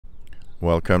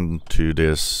Welcome to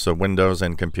this Windows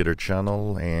and computer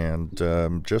channel, and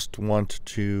just want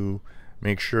to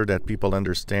make sure that people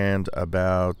understand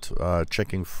about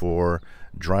checking for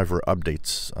driver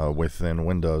updates within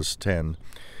Windows 10.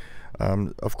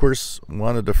 Of course,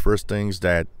 one of the first things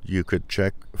that you could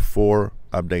check for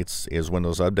updates is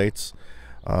Windows updates.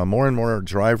 More and more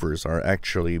drivers are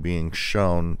actually being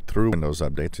shown through Windows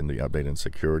Update in the Update and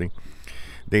Security.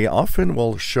 They often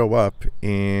will show up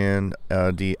in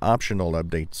the optional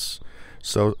updates.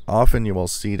 So often you will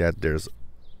see that there's,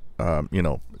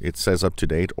 it says up to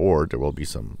date, or there will be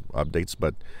some updates,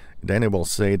 but then it will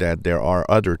say that there are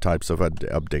other types of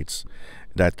updates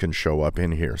that can show up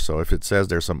in here. So if it says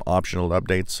there's some optional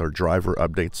updates or driver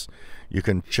updates, you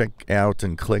can check out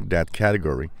and click that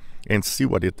category and see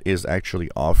what it is actually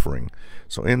offering.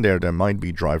 So in there might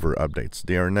be driver updates.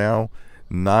 They are now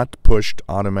not pushed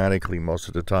automatically. Most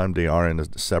of the time they are in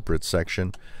a separate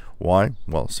section. Why?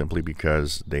 Well, simply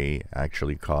because they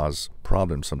actually cause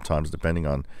problems sometimes, depending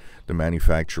on the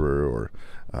manufacturer or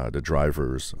the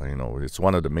drivers. It's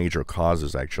one of the major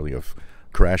causes actually of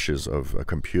crashes of a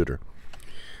computer.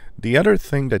 The other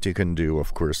thing that you can do,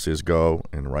 of course, is go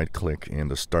and right click in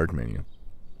the start menu,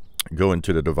 go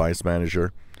into the device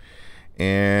manager,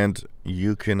 and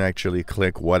you can actually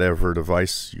click whatever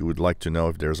device you would like to know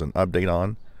if there's an update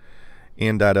on.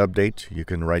 In that update, you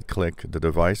can right click the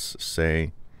device,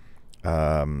 say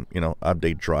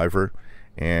update driver,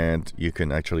 and you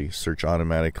can actually search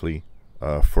automatically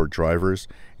for drivers.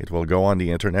 It will go on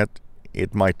the internet.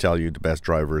 It might tell you the best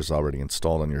driver is already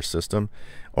installed on your system,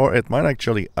 or it might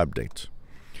actually update.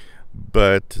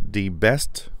 But the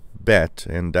best bet,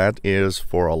 and that is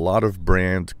for a lot of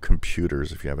brand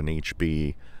computers, if you have an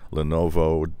HP,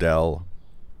 Lenovo, Dell,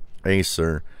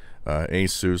 Acer,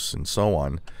 Asus, and so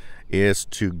on, is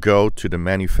to go to the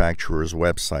manufacturer's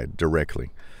website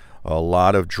directly. A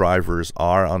lot of drivers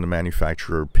are on the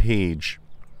manufacturer page,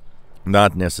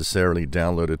 not necessarily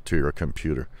downloaded to your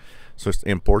computer. So it's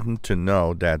important to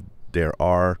know that there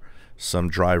are some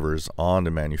drivers on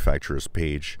the manufacturer's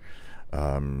page.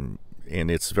 And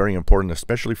it's very important,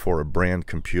 especially for a brand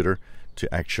computer,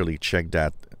 to actually check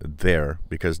that there,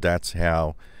 because that's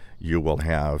how you will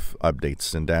have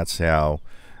updates, and that's how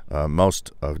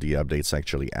most of the updates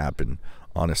actually happen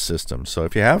on a system. So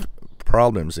if you have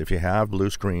problems, if you have blue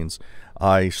screens,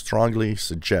 I strongly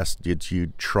suggest that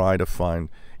you try to find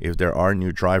if there are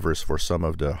new drivers for some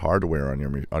of the hardware on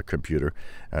your computer,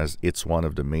 as it's one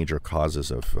of the major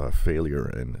causes of failure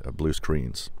in blue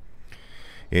screens.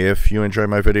 If you enjoy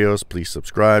my videos, please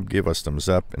subscribe, give us thumbs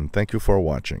up, and thank you for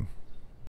watching.